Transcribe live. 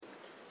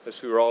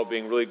as we were all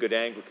being really good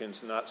Anglicans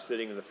and not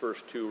sitting in the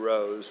first two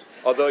rows,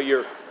 although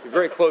you're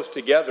very close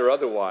together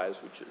otherwise,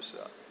 which is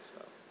so.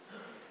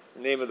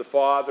 In the name of the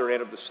Father,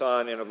 and of the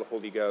Son, and of the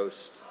Holy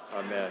Ghost.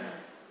 Amen.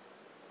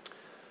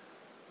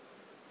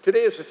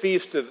 Today is the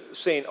feast of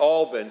St.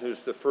 Alban, who's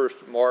the first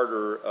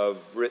martyr of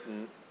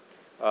Britain.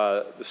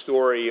 The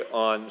story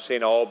on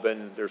St.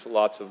 Alban, there's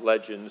lots of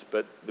legends,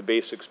 but the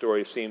basic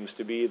story seems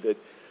to be that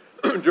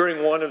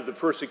during one of the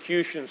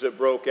persecutions that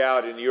broke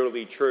out in the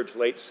early church,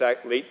 late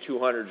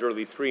 200s,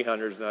 early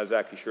 300s, not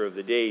exactly sure of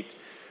the date,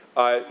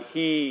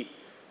 he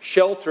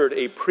sheltered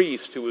a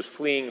priest who was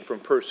fleeing from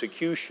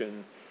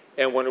persecution,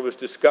 and when it was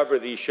discovered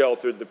that he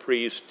sheltered the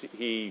priest,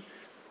 he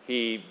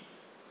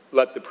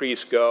let the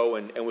priest go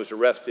and was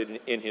arrested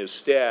in his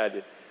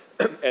stead,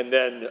 and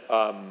then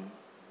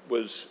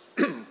was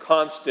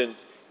constant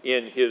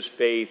in his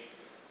faith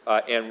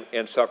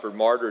and suffered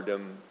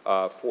martyrdom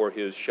for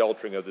his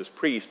sheltering of this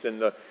priest.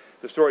 And the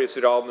story of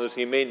St. Alban is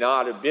he may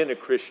not have been a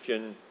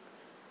Christian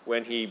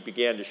when he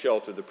began to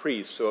shelter the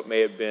priest, so it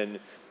may have been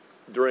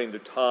during the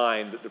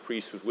time that the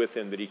priest was with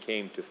him that he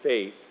came to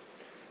faith.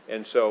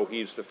 And so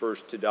he's the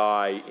first to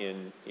die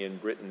in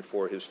Britain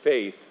for his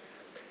faith.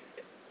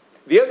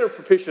 The other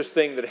propitious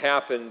thing that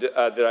happened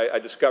that I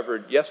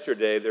discovered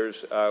yesterday,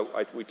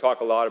 we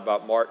talk a lot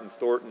about Martin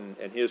Thornton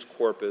and his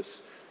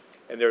corpus,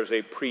 and there's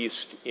a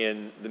priest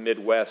in the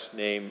Midwest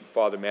named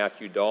Father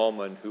Matthew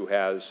Dahlman who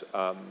has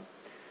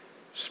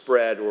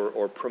spread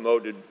or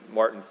promoted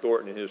Martin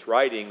Thornton in his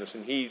writings,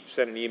 and he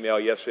sent an email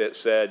yesterday that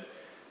said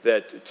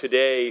that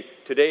today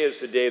is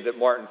the day that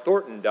Martin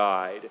Thornton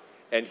died,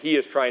 and he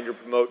is trying to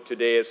promote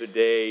today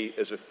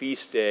as a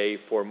feast day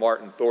for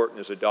Martin Thornton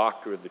as a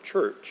doctor of the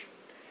church.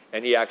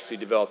 And he actually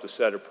developed a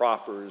set of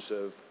propers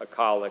of a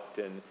collect.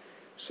 And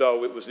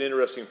so it was an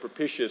interesting,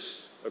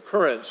 propitious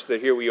occurrence that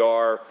here we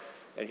are,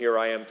 and here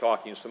I am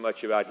talking so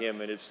much about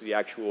him, and it's his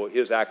actual,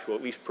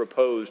 at least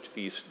proposed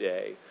feast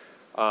day.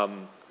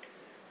 And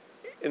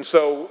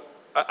so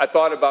I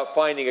thought about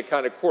finding a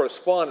kind of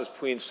correspondence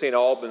between St.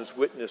 Alban's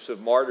witness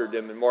of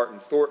martyrdom and Martin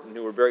Thornton,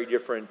 who were very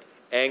different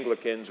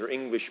Anglicans or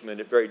Englishmen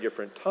at very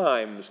different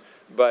times,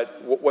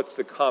 but what's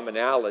the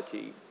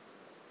commonality?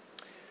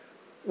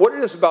 What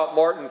it is about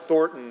Martin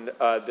Thornton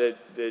that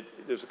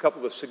there's a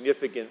couple of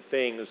significant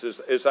things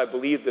is I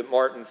believe that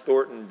Martin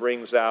Thornton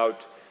brings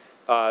out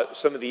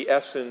some of the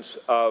essence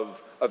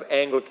of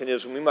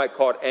Anglicanism. We might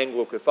call it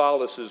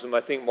Anglo-Catholicism.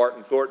 I think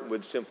Martin Thornton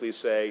would simply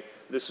say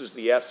this is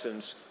the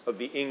essence of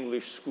the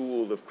English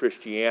school of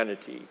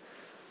Christianity.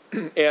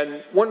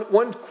 And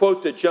one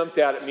quote that jumped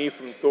out at me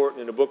from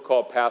Thornton in a book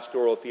called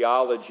Pastoral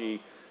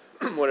Theology,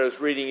 when I was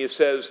reading, he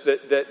says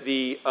that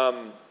the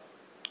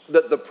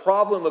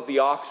problem of the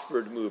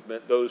Oxford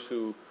movement, those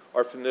who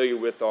are familiar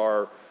with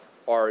our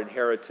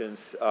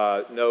inheritance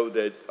know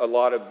that a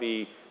lot of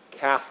the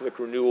Catholic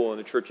renewal in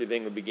the Church of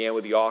England began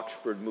with the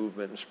Oxford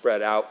movement and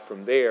spread out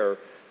from there.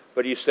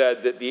 But he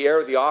said that the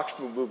era of the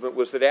Oxford movement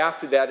was that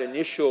after that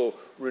initial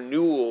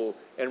renewal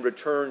and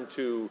return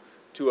to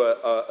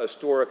a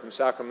historic and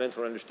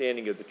sacramental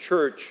understanding of the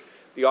Church,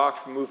 the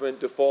Oxford movement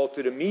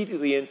defaulted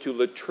immediately into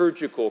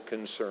liturgical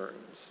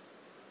concerns.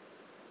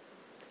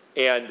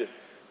 And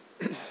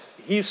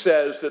he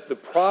says that the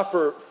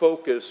proper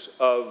focus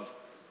of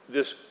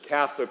this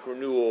Catholic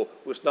renewal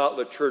was not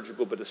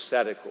liturgical but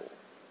ascetical.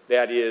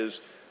 That is,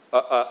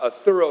 a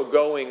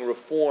thoroughgoing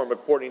reform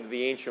according to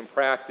the ancient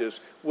practice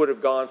would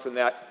have gone from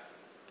that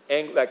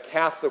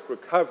Catholic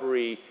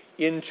recovery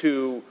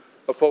into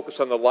a focus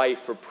on the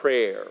life of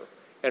prayer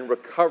and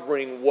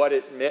recovering what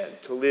it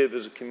meant to live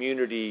as a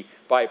community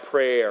by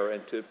prayer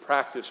and to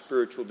practice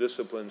spiritual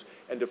disciplines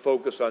and to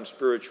focus on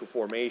spiritual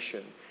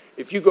formation.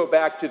 If you go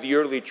back to the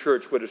early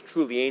church, what is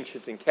truly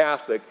ancient and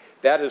Catholic,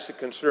 that is the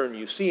concern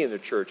you see in the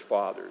church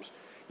fathers.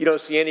 You don't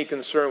see any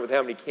concern with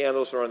how many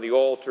candles are on the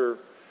altar,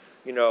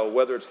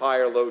 whether it's high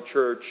or low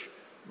church,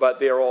 but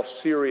they are all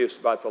serious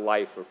about the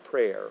life of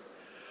prayer.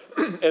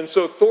 And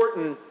so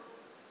Thornton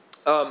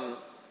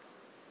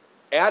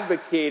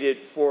advocated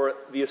for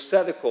the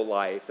ascetical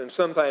life, and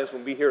sometimes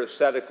when we hear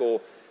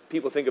ascetical,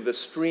 people think of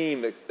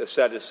extreme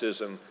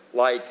asceticism,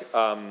 like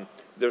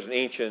there's an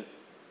ancient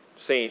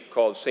saint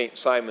called Saint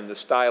Simon the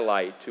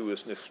Stylite, who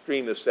was an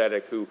extreme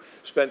ascetic who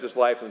spent his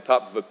life on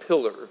top of a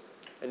pillar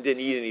and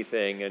didn't eat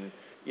anything, and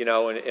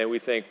we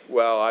think,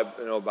 well, I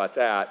don't know about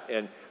that.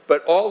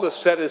 But all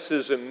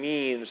asceticism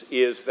means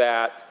is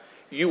that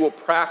you will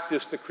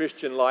practice the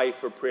Christian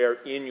life of prayer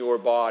in your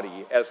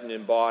body as an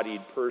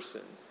embodied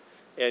person,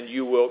 and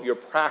your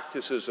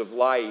practices of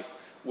life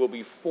will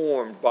be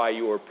formed by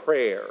your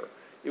prayer.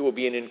 It will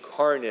be an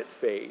incarnate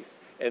faith.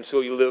 And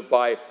so you live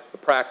by a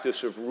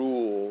practice of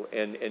rule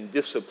and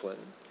discipline.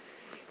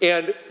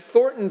 And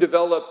Thornton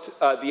developed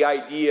the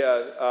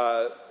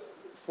idea,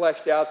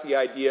 fleshed out the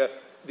idea,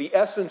 the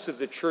essence of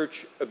the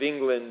Church of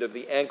England, of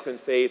the Anglican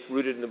faith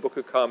rooted in the Book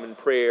of Common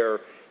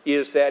Prayer,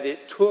 is that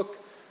it took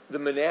the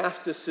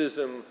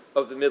monasticism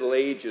of the Middle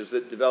Ages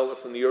that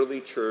developed from the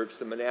early church,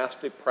 the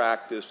monastic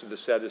practice of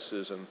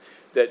asceticism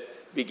that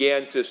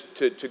began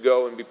to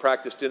go and be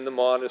practiced in the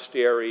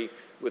monastery,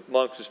 with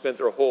monks who spent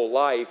their whole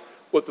life.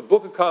 What the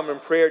Book of Common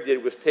Prayer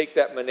did was take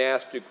that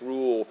monastic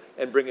rule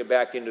and bring it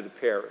back into the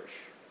parish.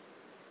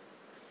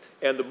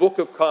 And the Book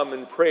of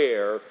Common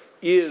Prayer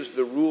is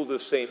the rule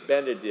of St.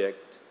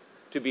 Benedict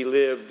to be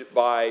lived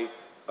by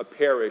a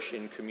parish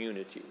in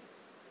community.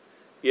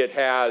 It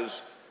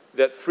has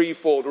that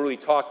threefold really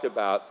talked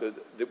about,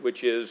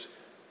 which is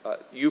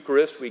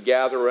Eucharist, we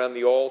gather around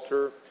the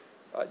altar,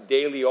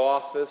 daily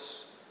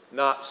office,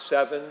 not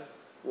 7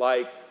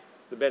 like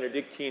the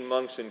Benedictine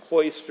monks in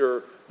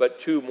cloister, but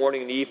 2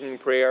 morning and evening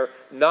prayer,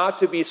 not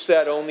to be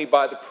said only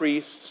by the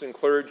priests and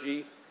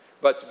clergy,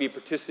 but to be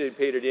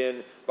participated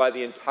in by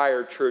the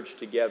entire church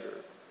together.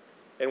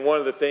 And one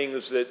of the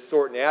things that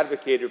Thornton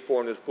advocated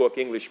for in his book,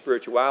 English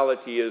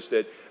Spirituality, is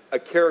that a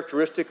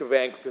characteristic of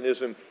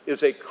Anglicanism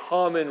is a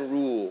common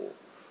rule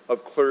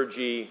of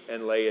clergy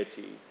and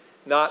laity.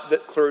 Not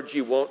that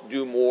clergy won't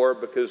do more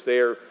because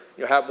they're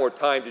have more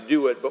time to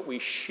do it, but we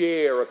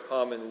share a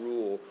common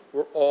rule.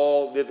 We're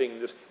all living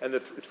this, and the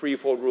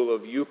threefold rule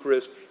of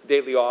Eucharist,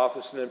 daily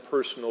office, and then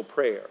personal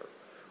prayer.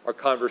 Our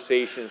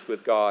conversations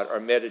with God, our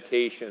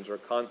meditations, our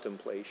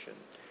contemplation.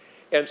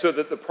 And so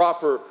that the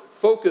proper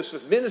focus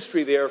of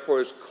ministry, therefore,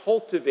 is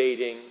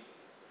cultivating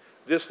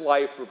this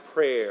life of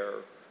prayer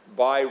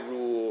by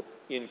rule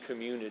in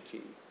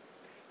community.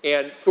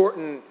 And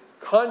Thornton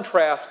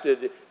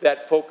contrasted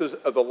that focus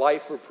of the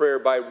life of prayer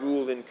by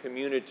rule in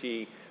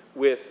community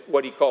with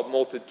what he called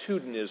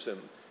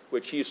multitudinalism,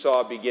 which he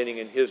saw beginning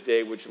in his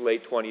day, which is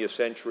late 20th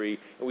century,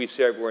 and we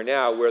see everywhere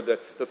now, where the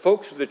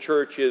focus of the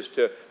church is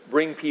to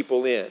bring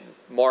people in,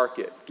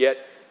 market, get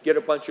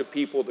a bunch of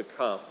people to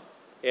come.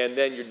 And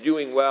then you're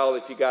doing well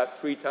if you got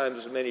 3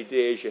 times as many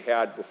days you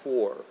had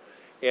before.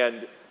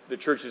 And the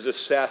church is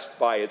assessed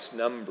by its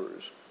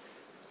numbers.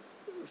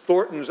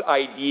 Thornton's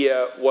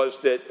idea was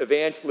that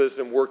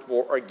evangelism worked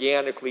more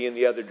organically in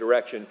the other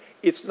direction.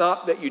 It's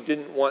not that you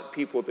didn't want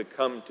people to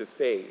come to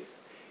faith.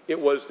 It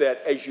was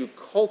that as you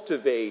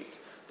cultivate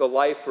the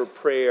life of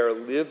prayer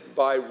lived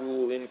by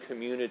rule in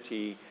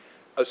community,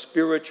 a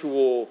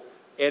spiritual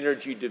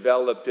energy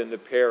developed in the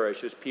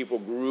parish as people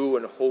grew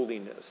in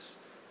holiness,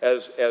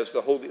 as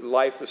the holy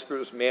life of the Spirit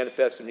was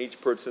manifested in each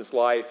person's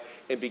life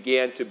and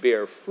began to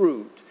bear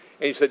fruit.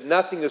 And he said,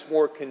 nothing is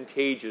more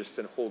contagious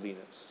than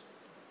holiness.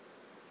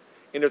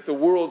 And if the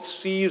world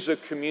sees a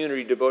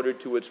community devoted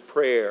to its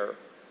prayer,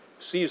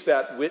 sees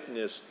that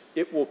witness,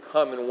 it will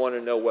come and want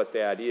to know what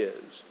that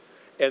is.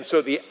 And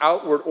so the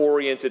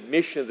outward-oriented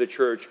mission of the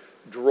church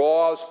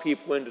draws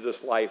people into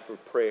this life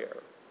of prayer.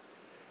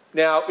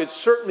 Now, it's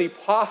certainly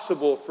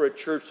possible for a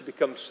church to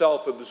become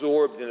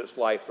self-absorbed in its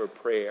life of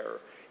prayer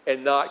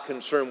and not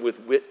concerned with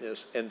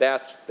witness, and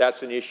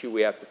that's an issue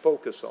we have to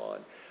focus on.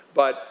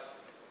 But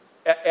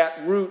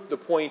at root, the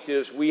point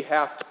is we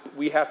have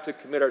to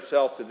commit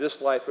ourselves to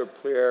this life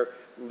of prayer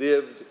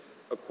lived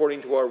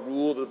according to our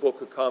rule of the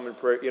Book of Common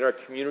Prayer in our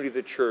community of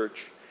the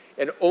church.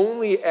 And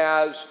only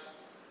as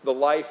the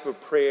life of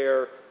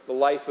prayer, the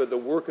life of the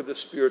work of the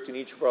Spirit in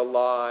each of our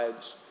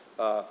lives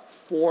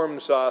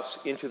forms us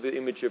into the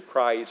image of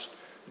Christ,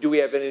 do we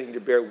have anything to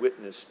bear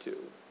witness to.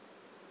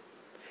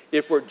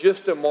 If we're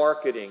just a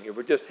marketing, if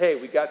we're just, hey,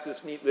 we got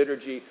this neat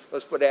liturgy,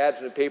 let's put ads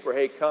in the paper,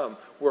 hey, come.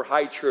 We're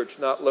high church,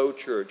 not low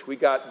church. We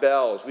got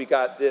bells, we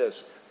got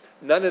this.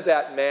 None of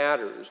that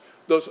matters.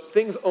 Those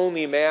things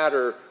only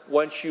matter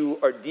once you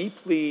are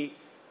deeply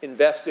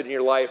invested in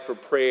your life for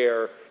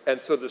prayer, and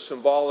so the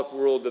symbolic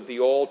world of the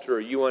altar,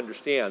 you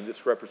understand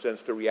this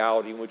represents the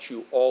reality in which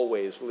you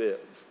always live.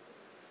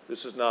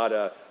 This is not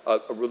a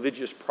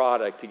religious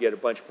product to get a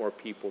bunch more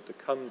people to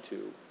come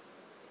to.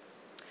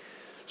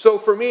 So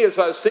for me, as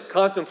I was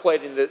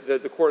contemplating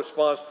the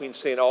correspondence between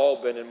St.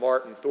 Alban and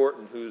Martin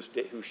Thornton, who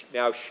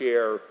now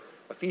share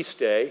a feast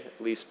day,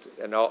 at least,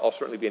 and I'll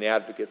certainly be an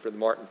advocate for the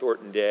Martin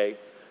Thornton Day,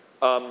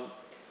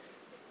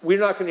 we're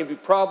not going to be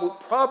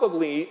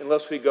probably,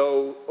 unless we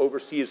go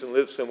overseas and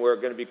live somewhere,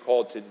 going to be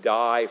called to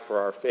die for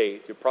our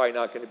faith. You're probably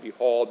not going to be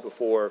hauled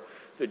before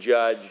the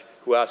judge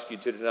who asks you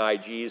to deny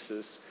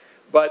Jesus.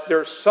 But there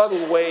are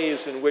subtle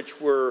ways in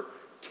which we're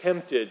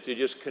tempted to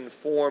just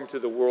conform to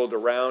the world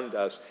around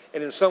us.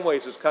 And in some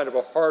ways, it's kind of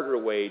a harder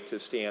way to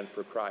stand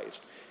for Christ.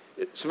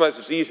 Sometimes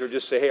it's easier to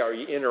just say, hey, are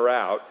you in or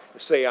out?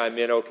 Say I'm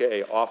in,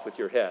 okay, off with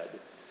your head.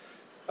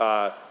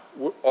 Our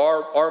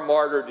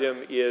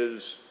martyrdom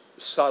is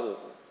subtle.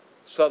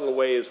 Subtle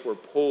ways we're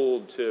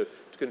pulled to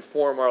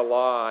conform our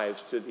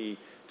lives to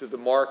the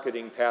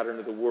marketing pattern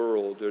of the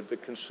world or the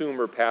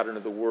consumer pattern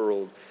of the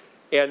world.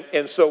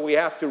 And so we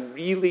have to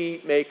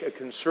really make a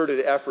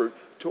concerted effort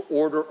to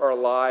order our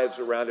lives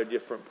around a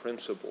different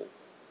principle.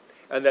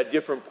 And that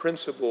different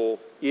principle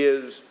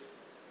is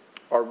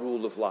our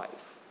rule of life,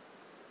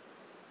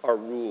 our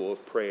rule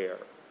of prayer.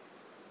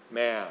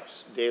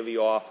 Mass, daily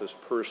office,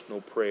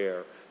 personal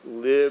prayer,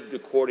 lived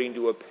according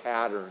to a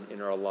pattern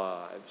in our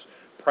lives.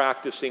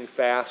 Practicing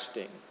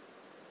fasting.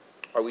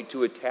 Are we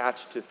too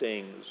attached to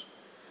things?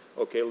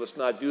 Okay, let's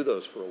not do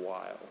those for a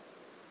while.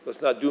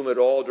 Let's not do them at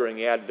all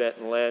during Advent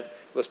and Lent.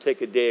 Let's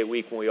take a day a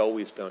week when we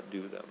always don't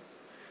do them.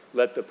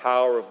 Let the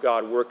power of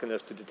God work in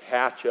us to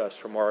detach us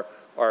from our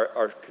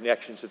our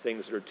connections to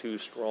things that are too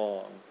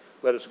strong.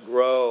 Let us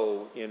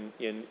grow in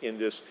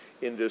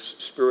this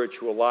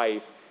spiritual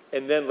life.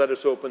 And then let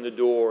us open the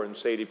door and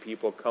say to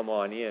people, come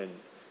on in.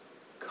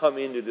 Come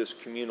into this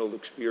communal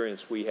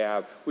experience we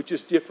have, which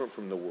is different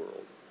from the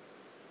world.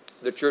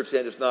 The church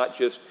then is not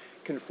just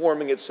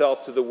conforming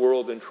itself to the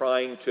world and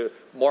trying to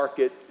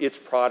market its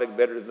product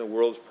better than the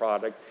world's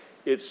product.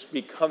 It's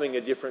becoming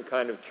a different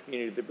kind of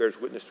community that bears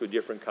witness to a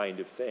different kind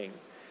of thing.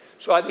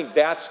 So I think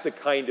that's the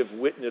kind of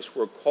witness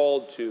we're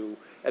called to,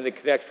 and the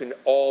connection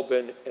between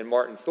Alban and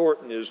Martin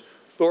Thornton is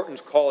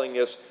Thornton's calling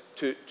us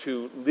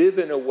to live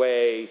in a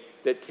way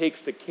that takes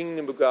the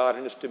kingdom of God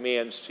and its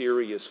demands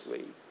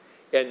seriously,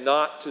 and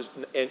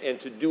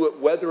to do it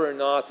whether or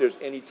not there's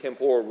any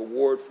temporal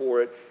reward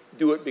for it.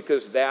 Do it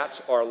because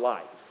that's our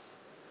life.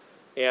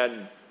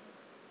 And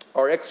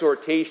our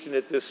exhortation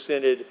at this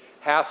synod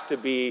has to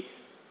be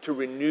to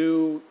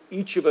renew,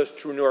 each of us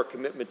to renew our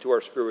commitment to our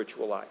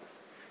spiritual life,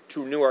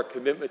 to renew our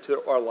commitment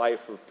to our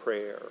life of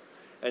prayer,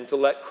 and to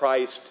let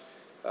Christ,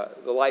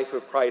 the life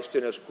of Christ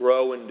in us,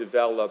 grow and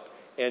develop,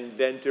 and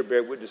then to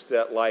bear witness to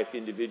that life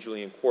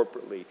individually and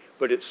corporately.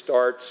 But it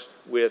starts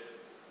with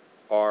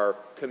our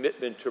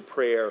commitment to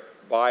prayer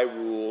by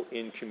rule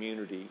in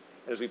community.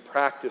 As we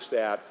practice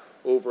that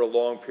over a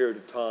long period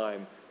of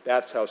time,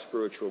 that's how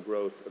spiritual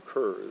growth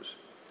occurs.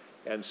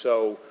 And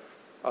so,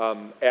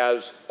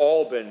 as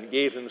Alban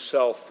gave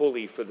himself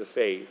fully for the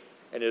faith,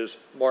 and as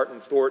Martin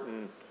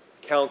Thornton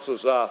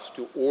counsels us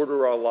to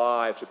order our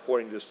lives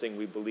according to this thing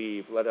we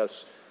believe, let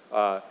us,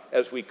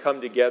 as we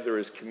come together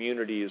as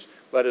communities,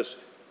 let us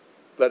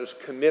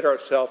commit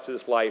ourselves to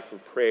this life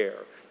of prayer,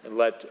 and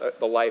let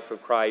the life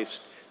of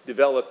Christ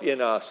develop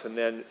in us, and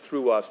then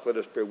through us, let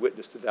us bear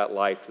witness to that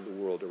life to the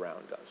world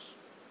around us.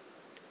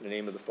 In the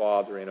name of the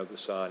Father, and of the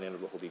Son, and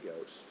of the Holy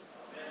Ghost.